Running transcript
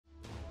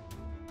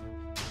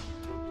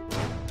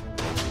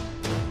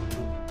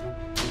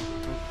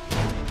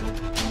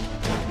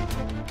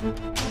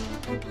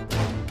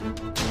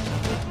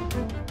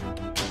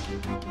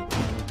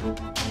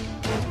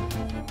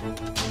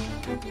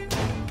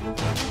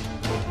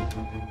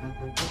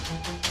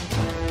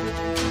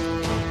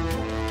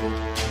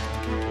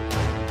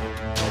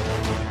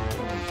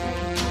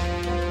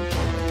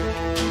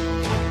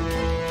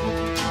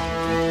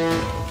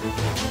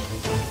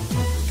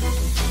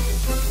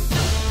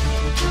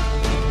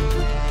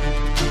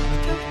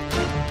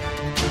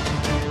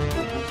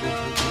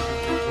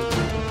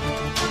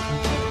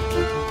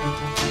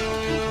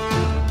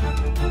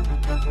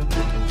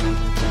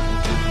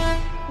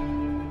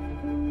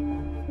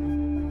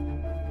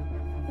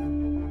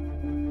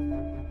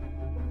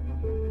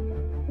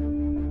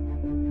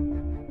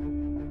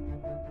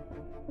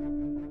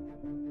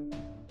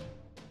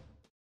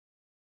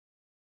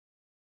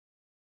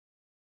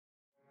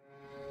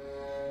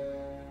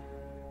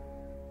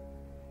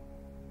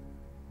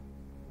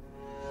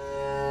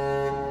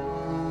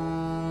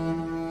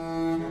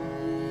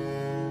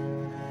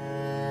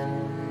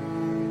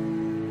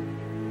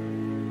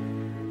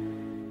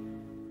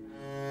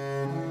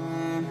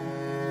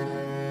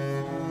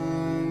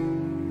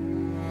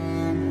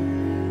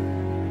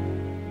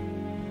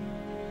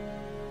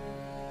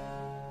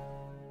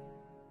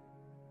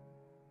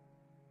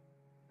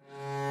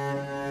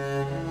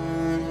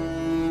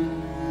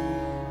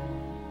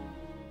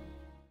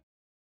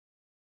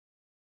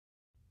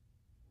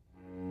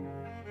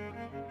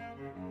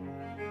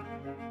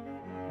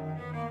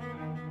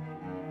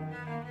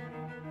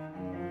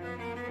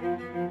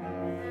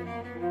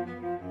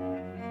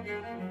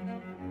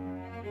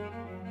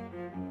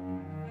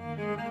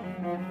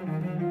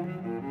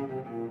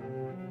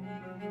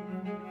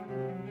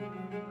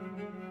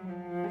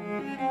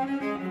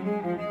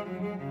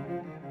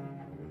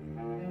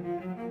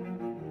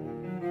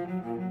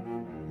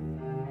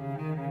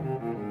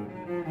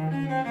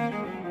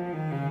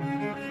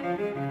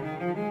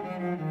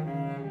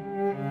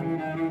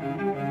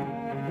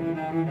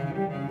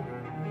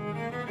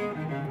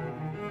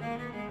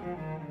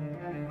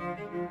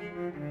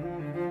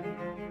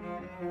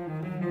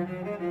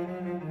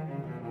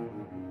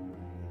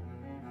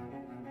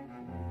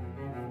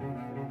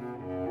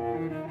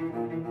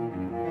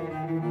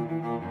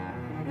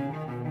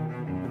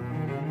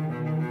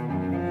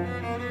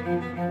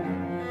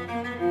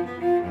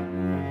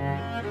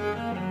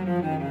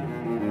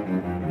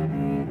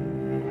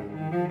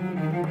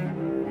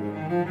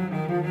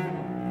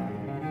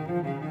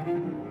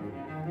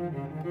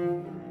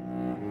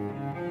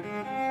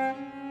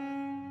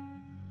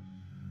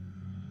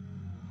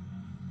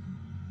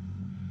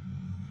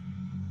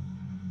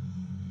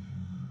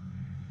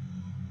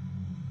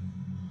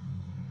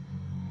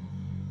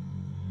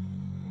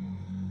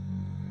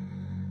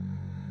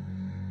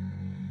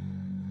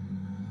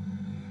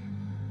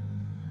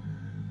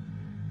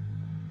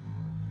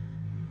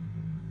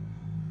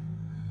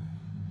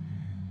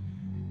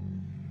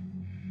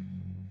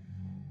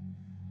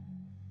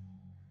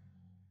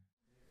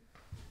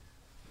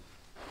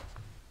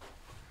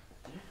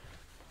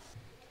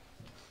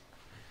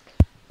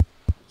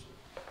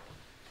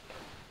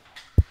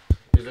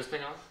Is this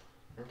thing on?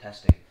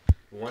 Testing.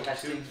 1,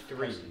 Testing. 2,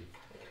 3. Testing.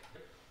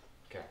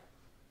 Okay.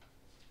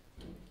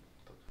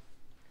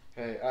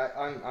 Hey,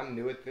 I'm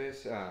new at this.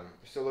 Still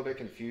a little bit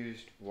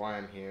confused why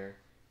I'm here.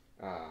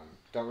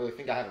 Don't really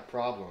think I have a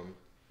problem.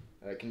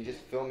 Can you just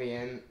fill me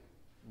in?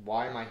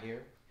 Why am I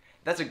here?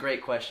 That's a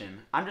great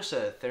question. I'm just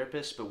a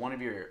therapist, but one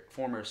of your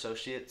former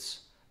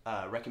associates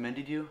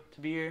recommended you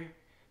to be here.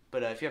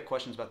 But if you have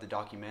questions about the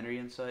documentary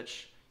and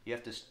such, you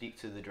have to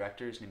speak to the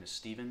director. His name is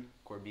Stephen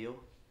Corbeil.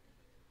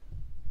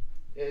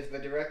 Is the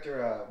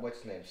director,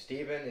 what's his name,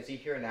 Steven? Is he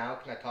here now?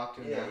 Can I talk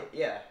to him now?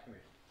 Yeah.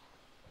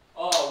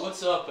 Oh,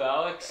 what's up,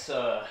 Alex?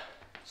 What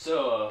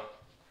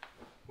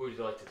would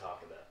you like to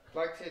talk about? I'd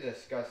like to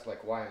discuss,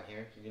 like, why I'm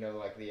here. You know,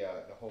 like, the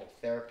whole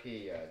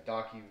therapy,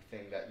 docu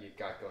thing that you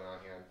got going on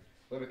here. I'm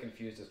a little bit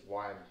confused as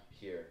why I'm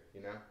here,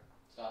 you know?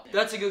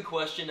 That's a good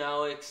question,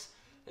 Alex.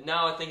 And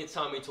now I think it's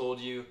time we told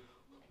you.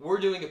 We're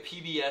doing a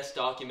PBS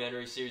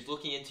documentary series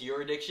looking into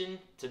your addiction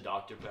to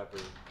Dr. Pepper.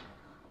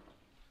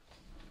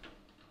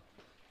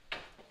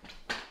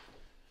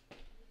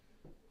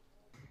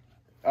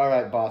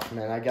 Alright, boss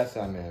man, I guess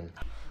I'm in.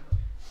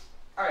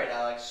 Alright,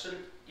 Alex, so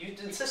you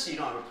insisted you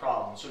don't have a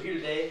problem. So here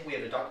today, we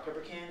have a Dr. Pepper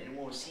can, and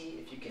we'll see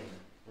if you can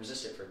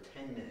resist it for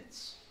 10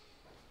 minutes.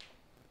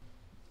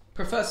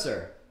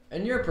 Professor,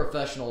 in your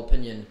professional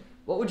opinion,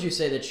 what would you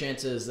say the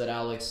chances that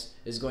Alex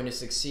is going to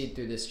succeed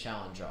through this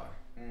challenge are?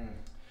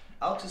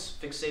 Alex's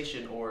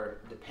fixation or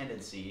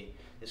dependency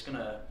is going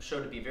to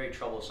show to be very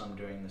troublesome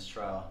during this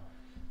trial.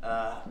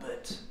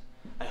 But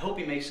I hope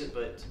he makes it,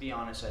 but to be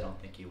honest, I don't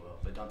think he will.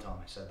 But don't tell him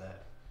I said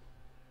that.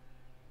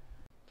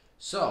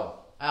 So,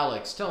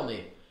 Alex, tell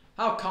me,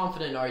 how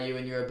confident are you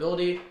in your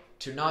ability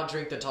to not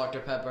drink the Dr.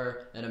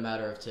 Pepper in a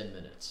matter of 10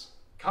 minutes?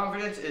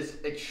 Confidence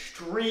is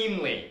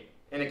extremely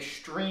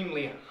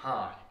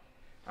high.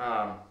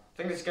 I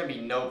think it's going to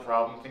be no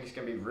problem. I think it's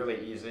going to be really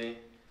easy.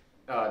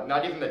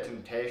 Not even the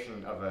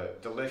temptation of a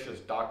delicious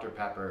Dr.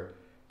 Pepper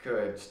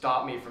could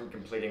stop me from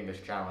completing this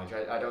challenge.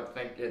 I don't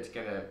think it's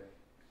going to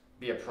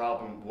be a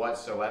problem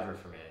whatsoever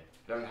for me.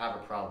 I don't have a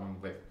problem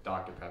with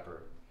Dr.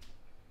 Pepper.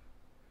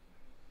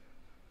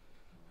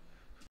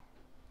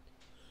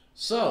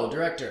 So,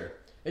 Director,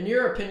 in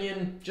your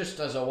opinion, just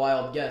as a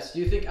wild guess, do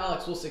you think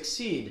Alex will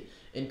succeed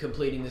in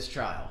completing this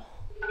trial?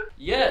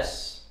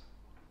 Yes.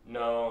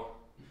 No.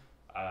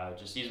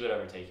 Just use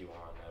whatever take you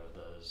want out of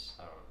those.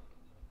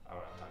 I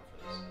don't have time for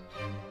this.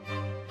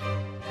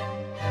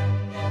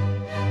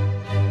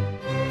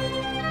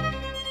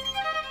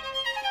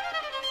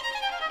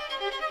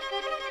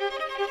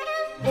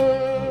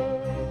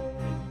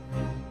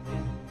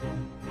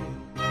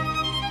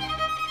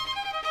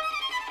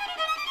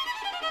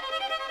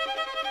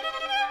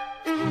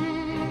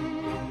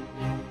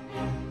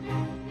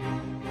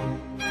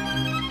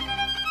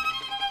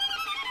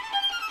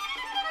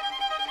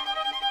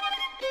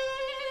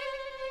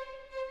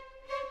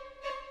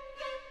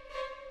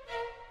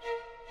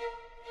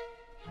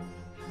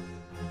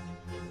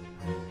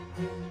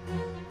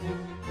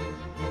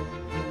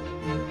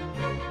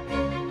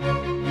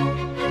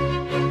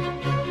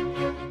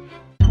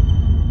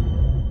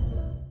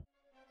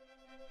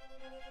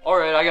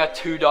 Alright, I got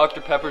 2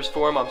 Dr. Peppers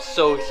for him. I'm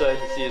so excited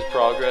to see his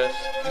progress.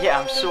 Yeah,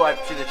 I'm so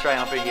hyped to see the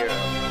triumphant hero.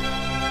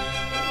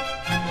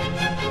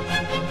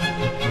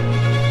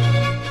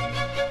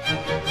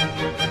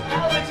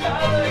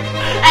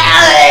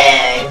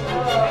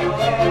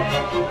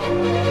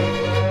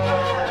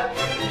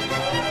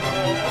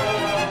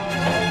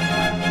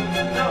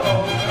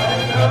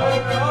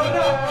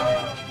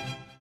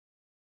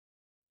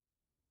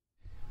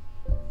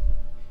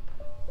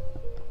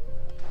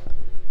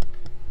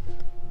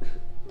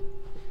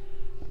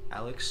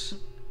 Alex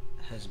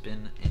has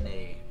been in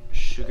a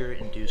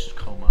sugar-induced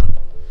coma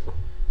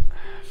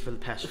for the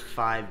past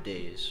 5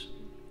 days.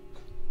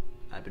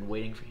 I've been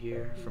waiting for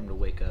him to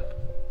wake up.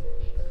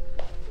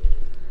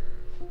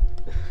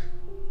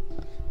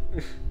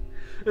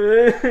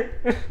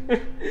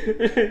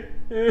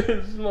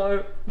 It's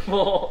my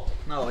fault.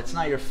 No, it's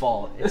not your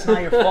fault. It's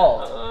not your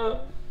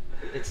fault.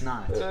 It's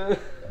not. He's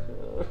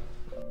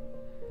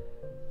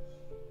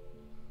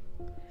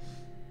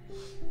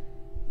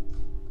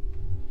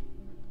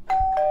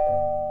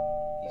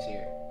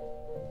here.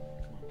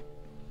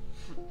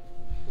 Come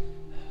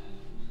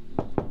on.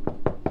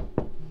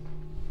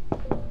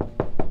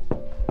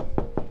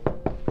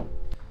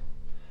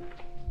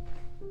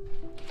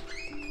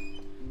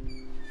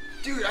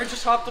 I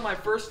just hopped on my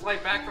first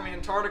flight back from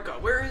Antarctica.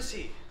 Where is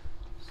he?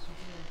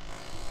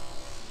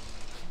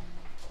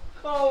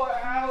 Oh,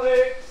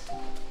 Alex!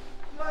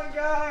 My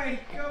guy!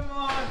 Come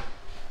on!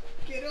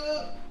 Get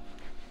up!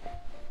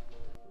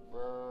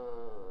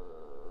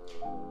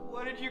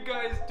 What did you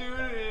guys do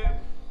to him?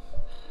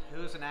 It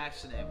was an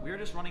accident. We were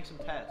just running some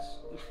tests.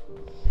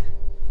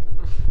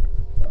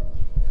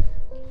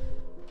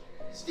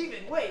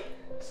 Steven, wait!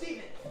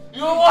 Steven! You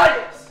know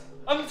what?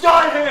 I'm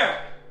done here!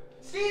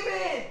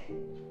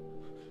 Steven!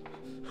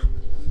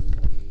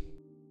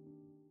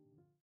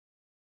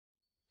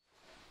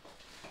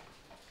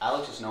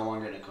 Alex is no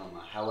longer in a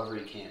coma, however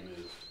he can't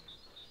move.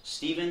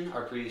 Steven,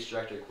 our previous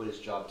director, quit his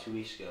job 2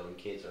 weeks ago and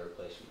Kate's our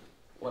replacement.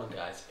 What up,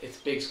 guys? It's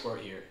Big Squirt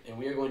here, and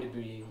we are going to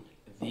bring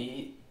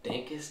the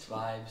dankest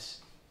vibes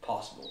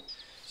possible.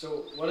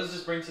 So, what does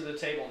this bring to the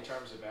table in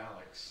terms of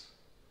Alex?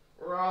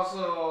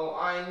 Russell,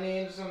 I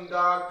need some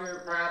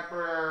Dr.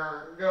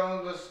 Pepper.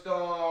 Go to the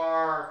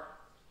store.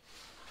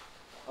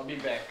 I'll be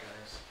back,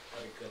 guys.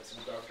 Let me get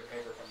some Dr.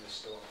 Pepper from the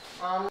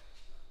store.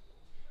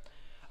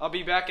 I'll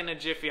be back in a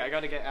jiffy. I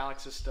gotta get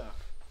Alex's stuff.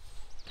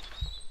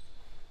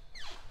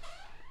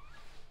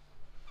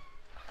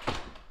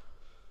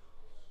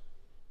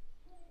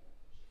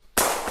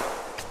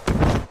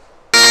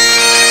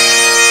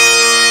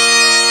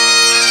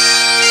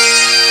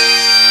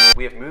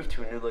 We have moved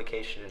to a new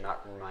location to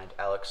not remind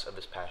Alex of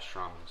his past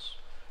traumas.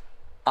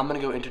 I'm gonna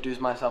go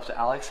introduce myself to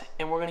Alex,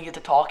 and we're gonna get to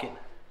talking.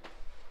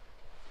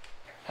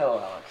 Hello,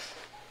 Alex.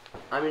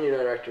 I'm your new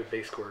director of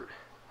Big Squirt,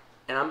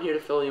 and I'm here to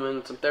fill you in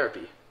with some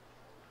therapy.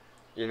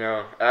 You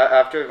know,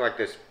 after like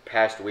this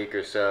past week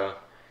or so,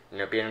 you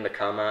know, being in the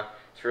coma,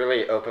 it's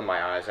really opened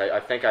my eyes.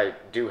 I think I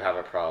do have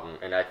a problem,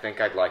 and I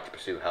think I'd like to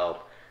pursue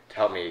help to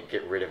help me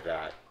get rid of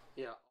that.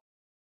 Yeah.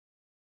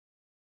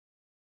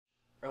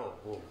 Oh,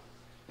 whoa.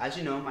 As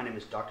you know, my name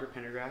is Dr.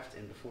 Pendergraft,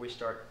 and before we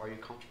start, are you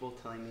comfortable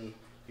telling me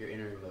your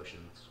inner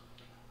emotions?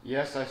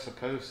 Yes, I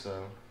suppose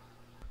so.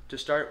 To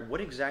start, what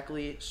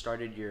exactly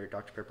started your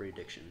Dr. Pepper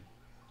addiction?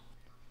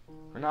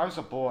 When I was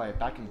a boy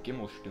back in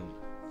Gimmelstump,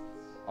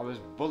 I was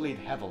bullied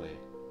heavily,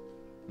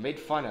 made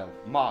fun of,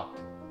 mocked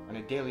on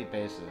a daily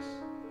basis.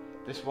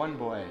 This one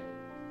boy,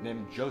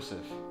 named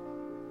Joseph,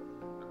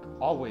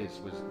 always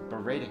was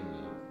berating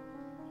me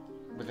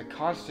with a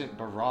constant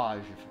barrage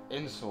of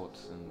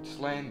insults and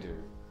slander.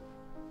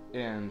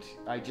 And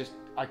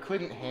I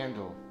couldn't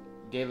handle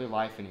daily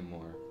life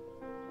anymore.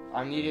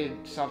 I needed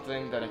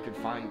something that I could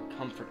find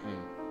comfort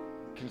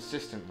in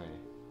consistently.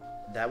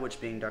 That which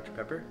being Dr.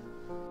 Pepper?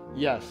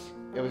 Yes,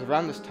 it was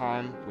around this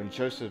time when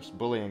Joseph's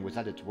bullying was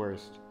at its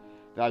worst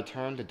that I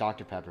turned to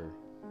Dr. Pepper.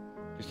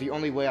 It was the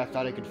only way I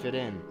thought I could fit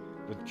in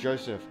with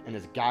Joseph and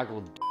his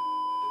gaggled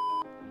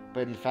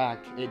but in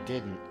fact, it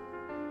didn't.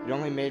 It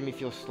only made me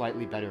feel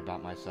slightly better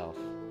about myself.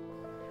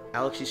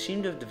 Alex, you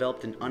seem to have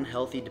developed an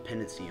unhealthy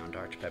dependency on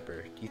Dr.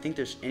 Pepper. Do you think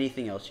there's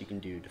anything else you can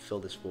do to fill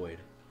this void?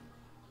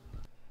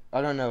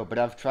 I don't know, but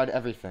I've tried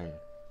everything.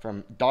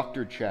 From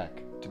Dr.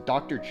 Check to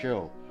Dr.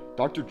 Chill,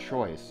 Dr.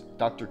 Choice,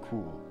 Dr.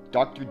 Cool,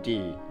 Dr.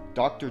 D,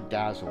 Dr.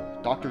 Dazzle,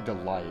 Dr.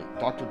 Delight,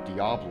 Dr.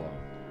 Diablo,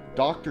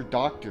 Dr.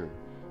 Doctor,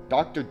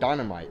 Dr.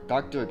 Dynamite,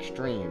 Dr.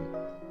 Extreme,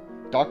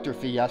 Dr.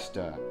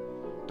 Fiesta,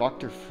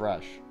 Dr.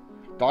 Fresh,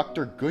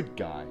 Dr. Good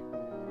Guy,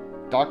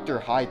 Dr.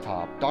 High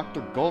Top,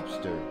 Dr.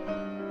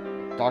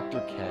 Gulpster, Dr.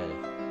 K,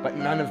 but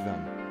none of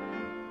them,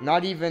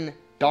 not even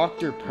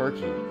Dr.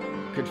 Perky,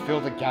 could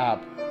fill the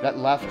gap that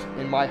left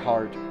in my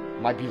heart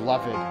my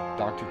beloved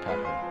Dr.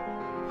 Pepper.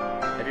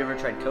 Have you ever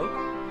tried Coke?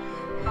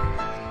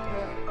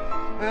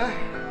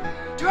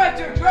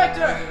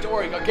 Director! Don't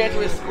worry, I'll get you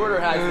his squirter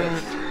has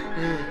this.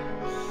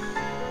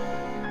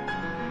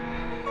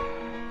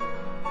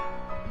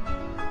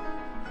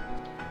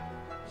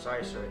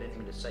 Sorry, sir, I didn't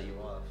mean to set you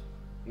off.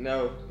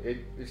 No,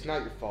 it's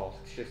not your fault.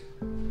 It's just,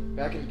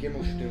 back in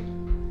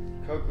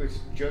Gimmelstump, Coke was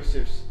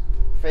Joseph's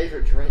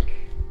favorite drink,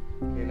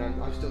 and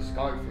I'm still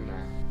scarred from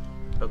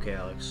that. Okay,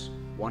 Alex,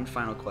 one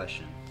final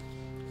question.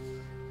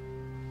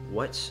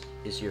 What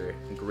is your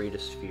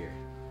greatest fear?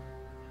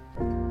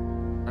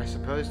 I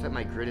suppose that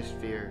my greatest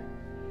fear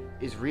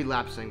is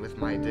relapsing with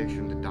my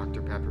addiction to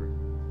Dr. Pepper.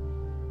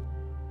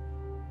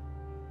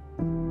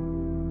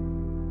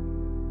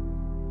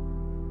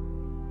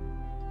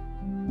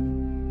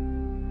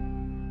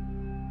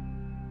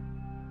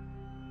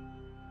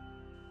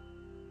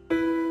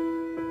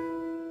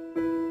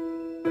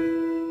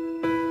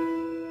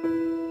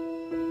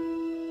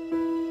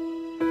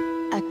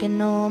 I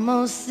can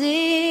almost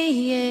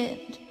see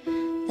it,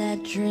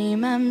 that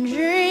dream I'm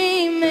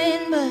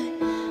dreaming, but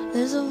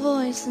there's a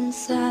voice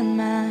inside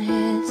my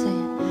head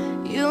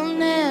saying you'll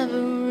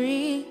never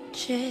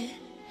reach it.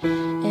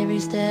 Every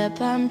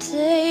step I'm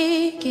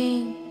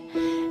taking,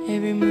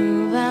 every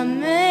move I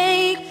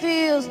make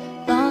feels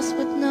lost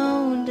with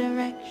no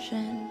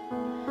direction.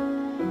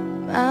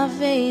 My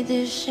faith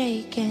is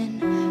shaken,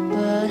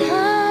 but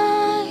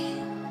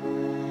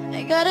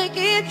I gotta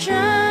keep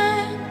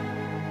trying.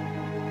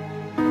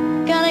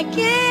 Gotta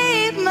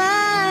keep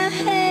my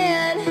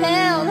head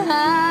held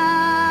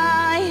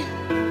high.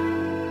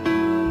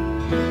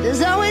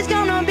 There's always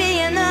gonna be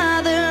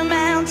another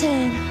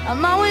mountain.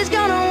 I'm always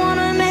gonna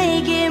wanna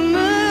make it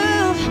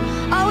move.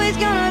 Always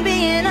gonna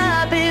be an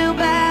uphill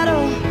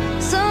battle.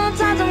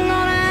 Sometimes I'm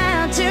gonna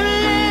have to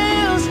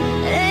lose.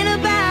 It ain't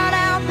about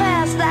how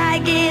fast I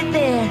get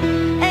there.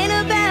 Ain't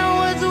about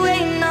what's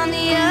waiting on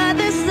the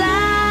other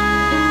side.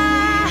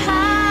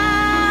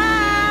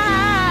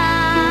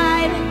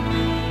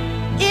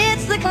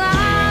 It's the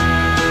climb.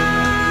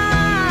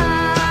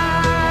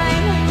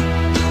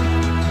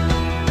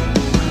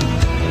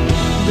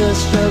 The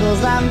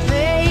struggles I'm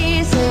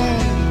facing,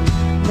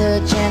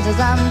 the chances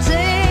I'm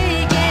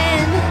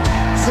taking,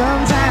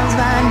 sometimes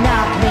might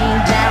knock me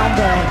down,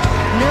 but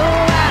no,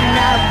 I'm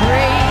not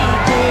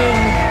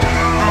breaking.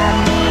 I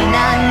may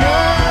not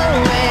know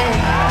it,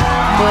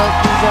 but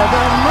these are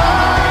the moments